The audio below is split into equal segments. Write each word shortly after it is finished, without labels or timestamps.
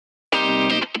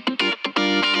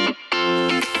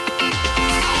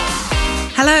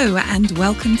Hello, and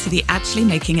welcome to the Actually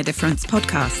Making a Difference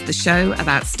podcast, the show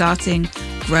about starting,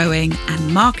 growing,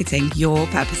 and marketing your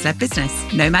purpose-led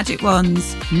business. No magic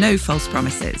wands, no false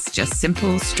promises, just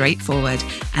simple, straightforward,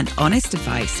 and honest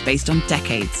advice based on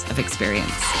decades of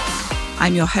experience.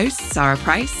 I'm your host, Sarah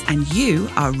Price, and you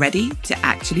are ready to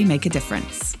actually make a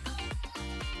difference.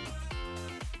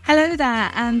 Hello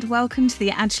there, and welcome to the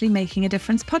Actually Making a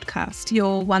Difference podcast,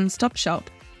 your one-stop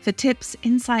shop for tips,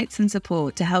 insights, and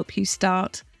support to help you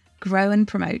start, grow, and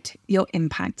promote your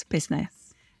impact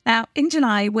business. Now, in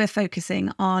July, we're focusing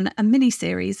on a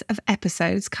mini-series of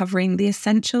episodes covering the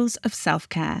essentials of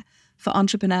self-care for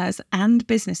entrepreneurs and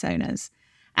business owners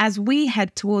as we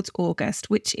head towards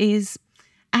August, which is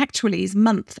Actually's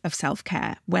month of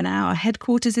self-care, when our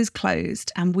headquarters is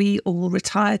closed and we all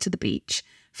retire to the beach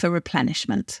for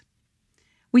replenishment.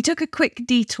 We took a quick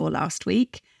detour last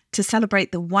week to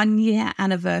celebrate the 1-year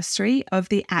anniversary of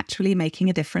the Actually Making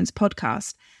a Difference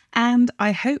podcast, and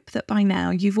I hope that by now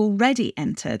you've already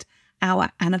entered our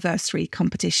anniversary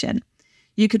competition.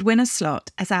 You could win a slot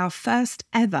as our first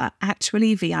ever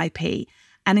Actually VIP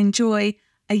and enjoy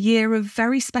a year of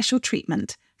very special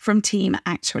treatment from Team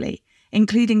Actually,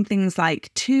 including things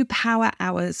like 2 power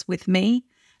hours with me,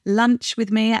 lunch with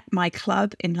me at my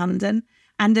club in London,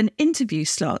 and an interview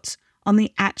slot on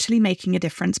the Actually Making a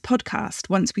Difference podcast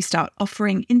once we start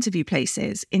offering interview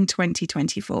places in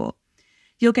 2024.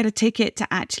 You'll get a ticket to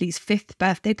Actually's 5th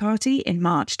birthday party in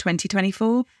March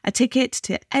 2024, a ticket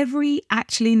to every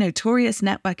Actually Notorious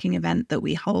networking event that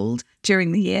we hold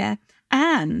during the year,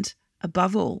 and,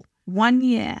 above all, 1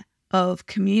 year of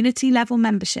community-level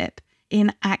membership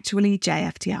in Actually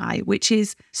JFDI, which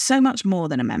is so much more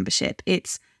than a membership.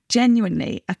 It's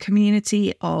genuinely a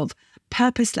community of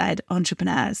purpose-led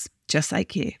entrepreneurs just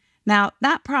like you. Now,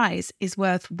 that prize is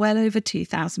worth well over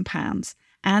 £2,000,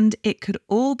 and it could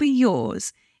all be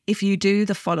yours if you do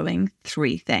the following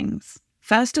 3 things.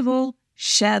 First of all,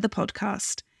 share the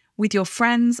podcast with your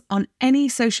friends on any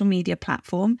social media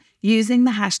platform using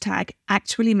the hashtag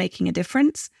Actually Making a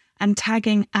Difference and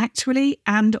tagging Actually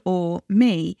and or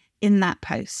me in that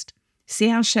post.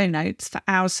 See our show notes for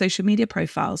our social media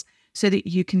profiles so that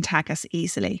you can tag us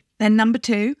easily. Then number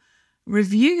 2,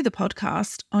 review the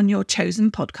podcast on your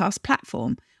chosen podcast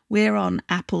platform. We're on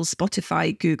Apple,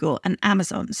 Spotify, Google, and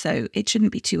Amazon, so it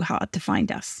shouldn't be too hard to find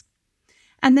us.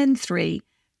 And then 3,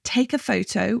 take a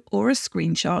photo or a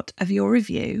screenshot of your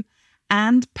review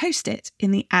and post it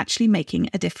in the Actually Making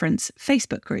a Difference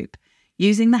Facebook group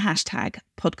using the hashtag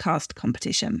podcast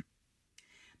competition.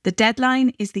 The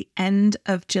deadline is the end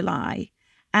of July,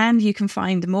 and you can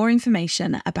find more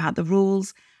information about the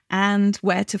rules and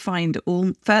where to find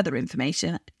all further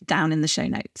information down in the show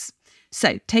notes.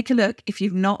 So take a look if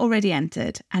you've not already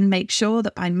entered, and make sure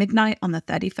that by midnight on the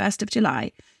 31st of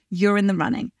July, you're in the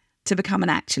running to become an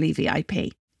Actually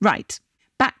VIP. Right,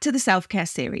 back to the self-care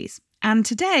series. And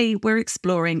today we're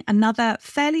exploring another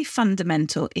fairly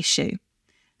fundamental issue.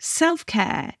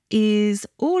 Self-care is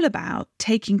all about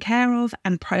taking care of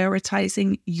and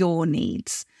prioritizing your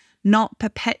needs, not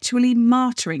perpetually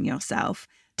martyring yourself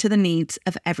to the needs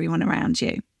of everyone around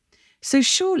you. So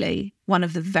surely one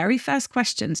of the very first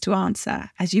questions to answer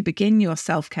as you begin your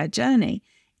self-care journey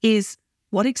is,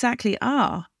 what exactly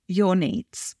are your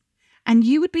needs? And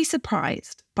you would be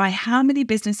surprised by how many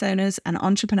business owners and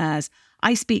entrepreneurs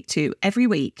I speak to every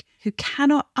week who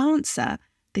cannot answer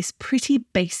this pretty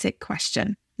basic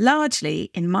question, largely,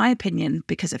 in my opinion,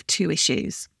 because of 2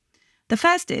 issues. The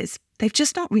first is they've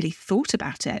just not really thought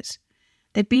about it.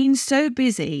 They've been so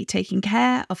busy taking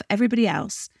care of everybody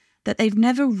else that they've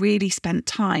never really spent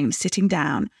time sitting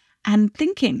down and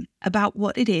thinking about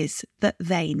what it is that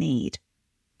they need.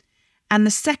 And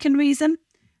the second reason,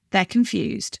 they're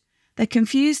confused. They're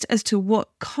confused as to what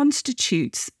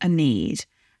constitutes a need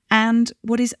and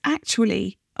what is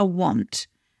actually a want,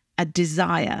 a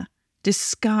desire,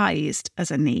 disguised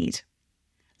as a need.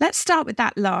 Let's start with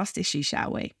that last issue,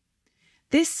 shall we?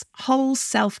 This whole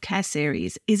self-care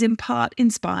series is in part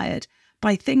inspired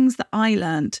by things that I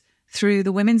learned through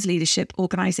the Women's Leadership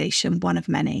Organisation, One of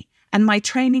Many, and my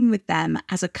training with them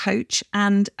as a coach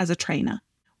and as a trainer.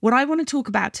 What I want to talk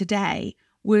about today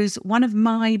was one of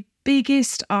my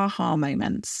biggest aha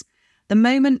moments, the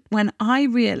moment when I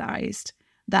realised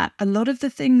that a lot of the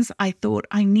things I thought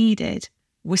I needed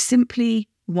were simply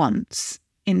wants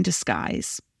in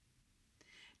disguise.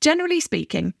 Generally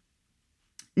speaking,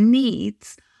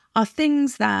 needs are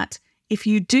things that if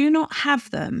you do not have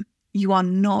them, you are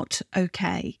not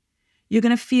okay. You're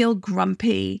going to feel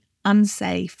grumpy,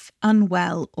 unsafe,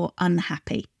 unwell, or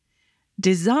unhappy.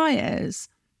 Desires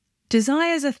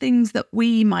are things that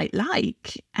we might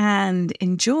like and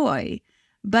enjoy,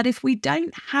 but if we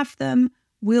don't have them,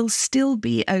 we'll still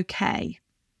be okay.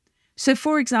 So,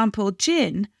 for example,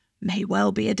 gin may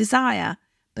well be a desire,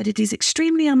 but it is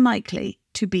extremely unlikely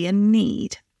to be a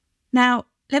need. Now,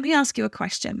 let me ask you a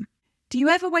question. Do you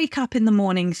ever wake up in the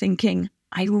morning thinking,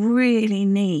 I really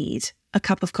need a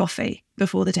cup of coffee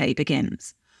before the day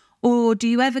begins? Or do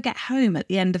you ever get home at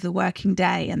the end of the working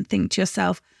day and think to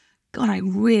yourself, God, I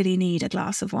really need a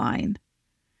glass of wine?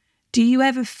 Do you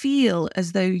ever feel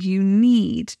as though you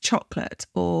need chocolate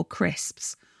or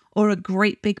crisps or a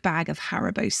great big bag of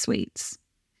Haribo sweets?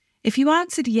 If you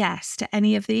answered yes to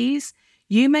any of these,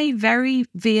 you may very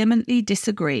vehemently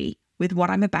disagree with what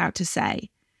I'm about to say,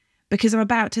 because I'm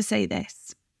about to say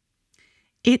this.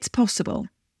 It's possible,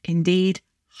 indeed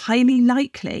highly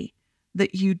likely,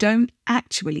 that you don't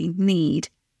actually need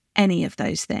any of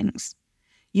those things.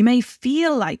 You may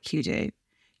feel like you do.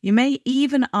 You may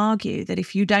even argue that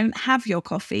if you don't have your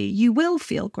coffee, you will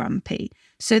feel grumpy.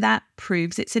 So that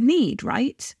proves it's a need,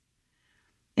 right?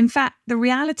 In fact, the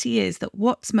reality is that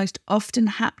what's most often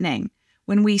happening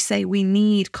when we say we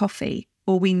need coffee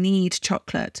or we need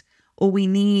chocolate or we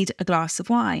need a glass of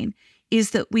wine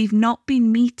is that we've not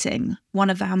been meeting one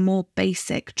of our more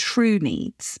basic true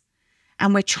needs.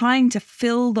 And we're trying to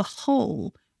fill the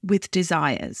hole with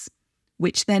desires,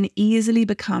 which then easily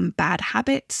become bad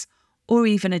habits or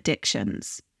even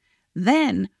addictions.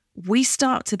 Then we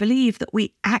start to believe that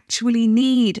we actually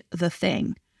need the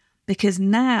thing, because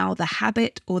now the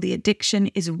habit or the addiction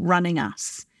is running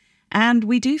us, and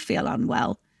we do feel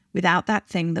unwell without that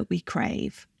thing that we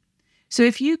crave. So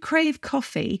if you crave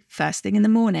coffee first thing in the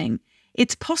morning,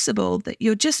 it's possible that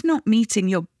you're just not meeting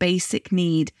your basic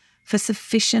need for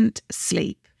sufficient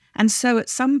sleep. And so at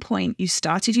some point you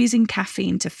started using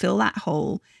caffeine to fill that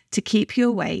hole, to keep you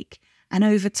awake, and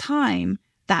over time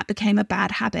that became a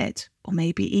bad habit or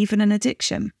maybe even an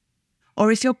addiction.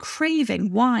 Or if you're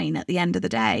craving wine at the end of the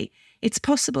day, it's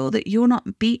possible that you're not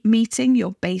meeting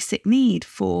your basic need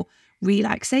for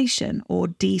relaxation or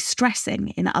de-stressing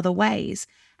in other ways.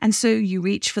 And so you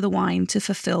reach for the wine to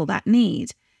fulfill that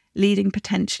need, leading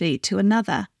potentially to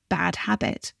another bad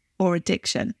habit or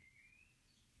addiction.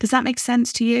 Does that make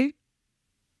sense to you?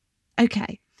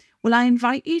 Okay, well, I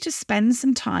invite you to spend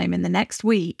some time in the next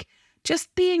week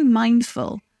just being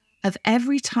mindful of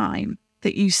every time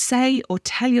that you say or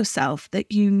tell yourself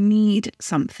that you need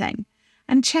something,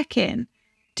 and check in.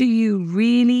 Do you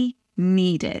really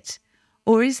need it?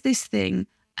 Or is this thing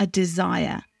a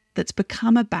desire that's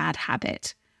become a bad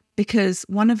habit because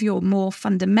one of your more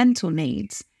fundamental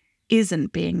needs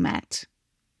isn't being met?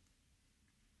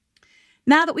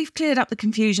 Now that we've cleared up the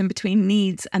confusion between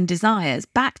needs and desires,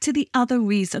 back to the other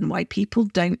reason why people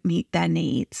don't meet their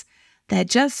needs. They're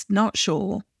just not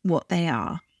sure what they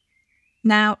are.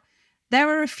 Now, there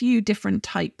are a few different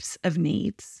types of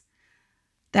needs.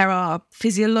 There are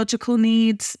physiological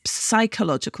needs,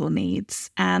 psychological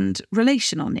needs, and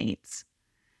relational needs.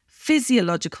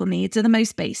 Physiological needs are the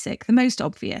most basic, the most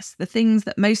obvious, the things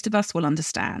that most of us will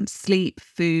understand: sleep,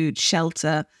 food,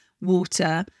 shelter,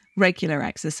 water, regular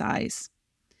exercise.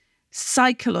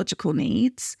 Psychological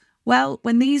needs, well,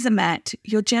 when these are met,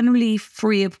 you're generally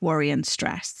free of worry and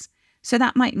stress. So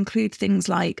that might include things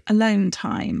like alone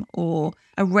time or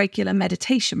a regular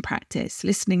meditation practice,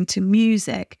 listening to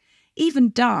music, even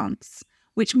dance,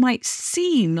 which might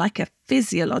seem like a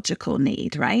physiological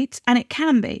need, right? And it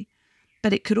can be,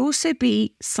 but it could also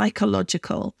be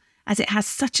psychological, as it has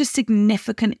such a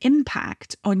significant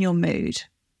impact on your mood.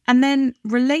 And then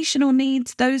relational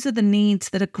needs, those are the needs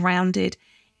that are grounded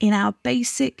in our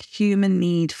basic human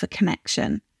need for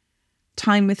connection,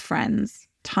 time with friends,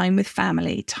 time with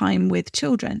family, time with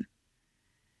children.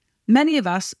 Many of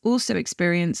us also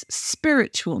experience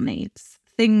spiritual needs,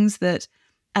 things that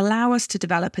allow us to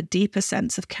develop a deeper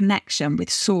sense of connection with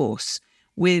Source,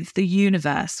 with the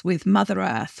universe, with Mother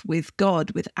Earth, with God,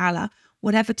 with Allah,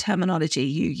 whatever terminology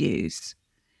you use.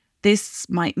 This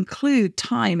might include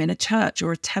time in a church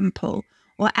or a temple,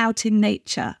 or out in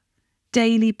nature,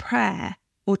 daily prayer,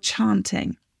 or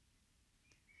chanting.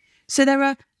 So there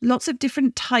are lots of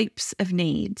different types of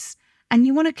needs, and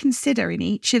you want to consider in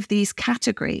each of these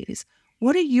categories,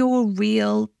 what are your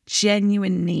real,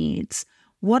 genuine needs?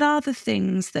 What are the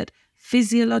things that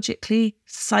physiologically,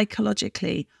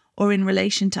 psychologically, or in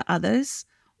relation to others,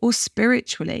 or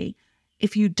spiritually,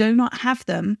 if you do not have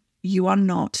them, you are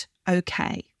not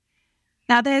okay?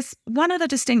 Now, there's one other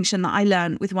distinction that I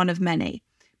learned with one of many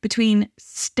between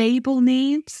stable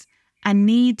needs and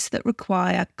needs that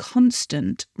require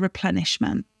constant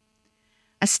replenishment.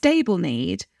 A stable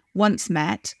need, once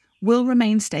met, will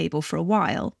remain stable for a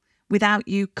while without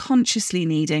you consciously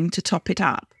needing to top it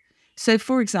up. So,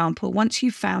 for example, once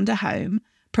you've found a home,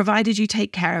 provided you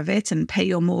take care of it and pay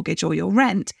your mortgage or your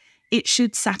rent, it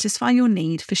should satisfy your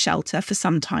need for shelter for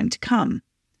some time to come.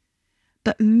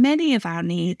 But many of our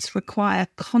needs require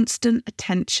constant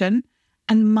attention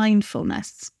and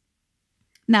mindfulness.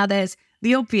 Now, there's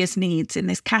the obvious needs in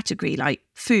this category, like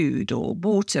food or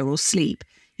water or sleep.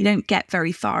 You don't get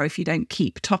very far if you don't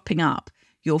keep topping up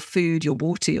your food, your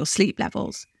water, your sleep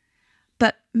levels.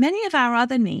 But many of our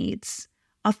other needs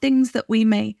are things that we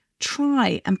may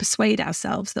try and persuade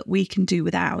ourselves that we can do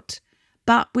without,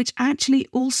 but which actually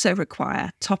also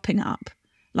require topping up,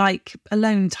 like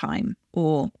alone time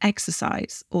or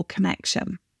exercise or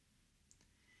connection.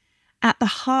 At the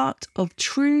heart of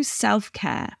true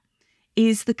self-care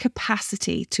is the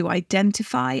capacity to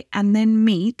identify and then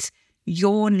meet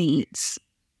your needs.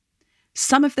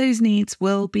 Some of those needs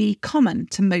will be common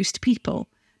to most people,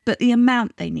 but the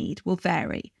amount they need will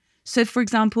vary. So, for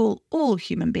example, all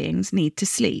human beings need to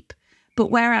sleep,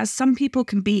 but whereas some people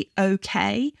can be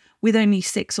okay with only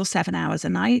 6 or 7 hours a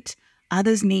night,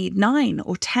 others need 9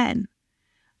 or 10.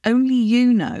 Only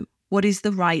you know what is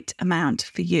the right amount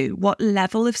for you, what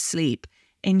level of sleep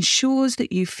ensures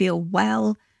that you feel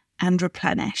well and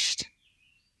replenished.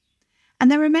 And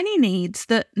there are many needs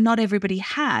that not everybody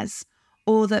has,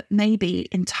 or that may be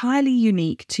entirely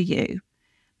unique to you.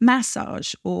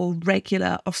 Massage or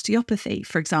regular osteopathy,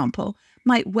 for example,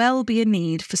 might well be a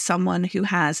need for someone who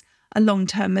has a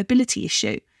long-term mobility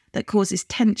issue that causes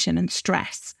tension and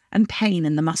stress and pain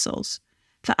in the muscles.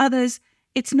 For others,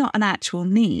 it's not an actual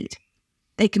need.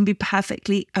 They can be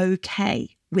perfectly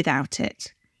okay without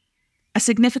it. A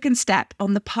significant step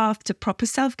on the path to proper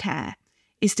self-care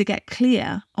is to get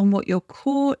clear on what your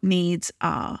core needs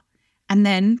are and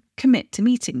then commit to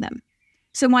meeting them.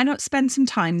 So why not spend some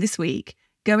time this week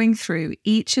going through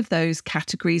each of those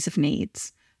categories of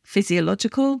needs,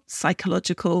 physiological,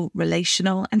 psychological,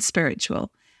 relational, and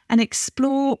spiritual, and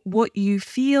explore what you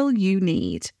feel you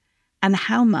need and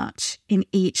how much in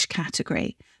each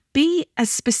category. Be as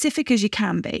specific as you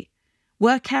can be.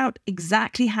 Work out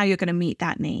exactly how you're going to meet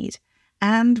that need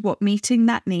and what meeting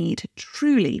that need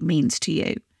truly means to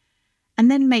you. And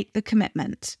then make the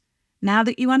commitment, now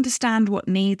that you understand what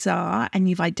needs are and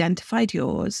you've identified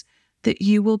yours, that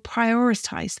you will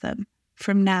prioritize them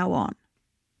from now on.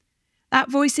 That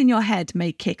voice in your head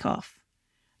may kick off.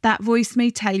 That voice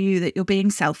may tell you that you're being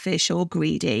selfish or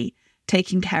greedy,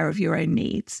 taking care of your own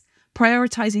needs,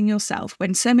 prioritizing yourself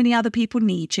when so many other people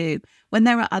need you, when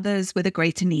there are others with a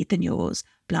greater need than yours,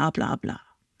 blah, blah, blah.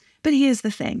 But here's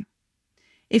the thing.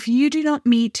 If you do not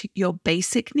meet your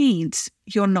basic needs,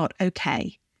 you're not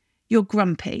okay. You're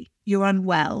grumpy, you're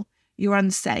unwell, you're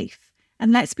unsafe,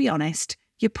 and let's be honest,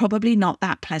 you're probably not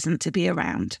that pleasant to be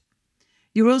around.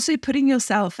 You're also putting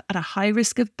yourself at a high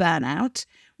risk of burnout,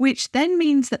 which then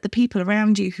means that the people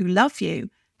around you who love you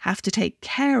have to take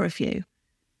care of you.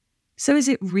 So is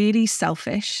it really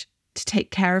selfish to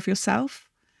take care of yourself?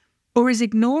 Or is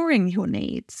ignoring your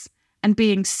needs and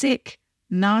being sick,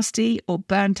 nasty, or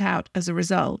burnt out as a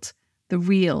result the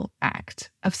real act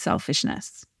of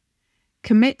selfishness?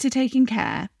 Commit to taking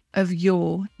care of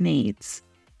your needs.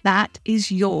 That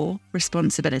is your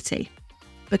responsibility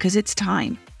because it's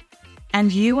time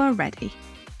and you are ready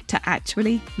to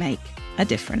actually make a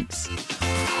difference.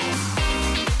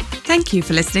 Thank you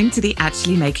for listening to the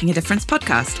Actually Making a Difference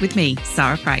podcast with me,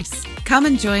 Sarah Price. Come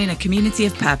and join a community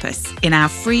of purpose in our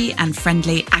free and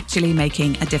friendly Actually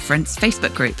Making a Difference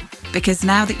Facebook group, because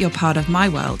now that you're part of my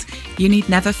world, you need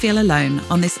never feel alone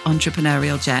on this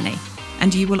entrepreneurial journey,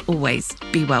 and you will always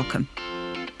be welcome.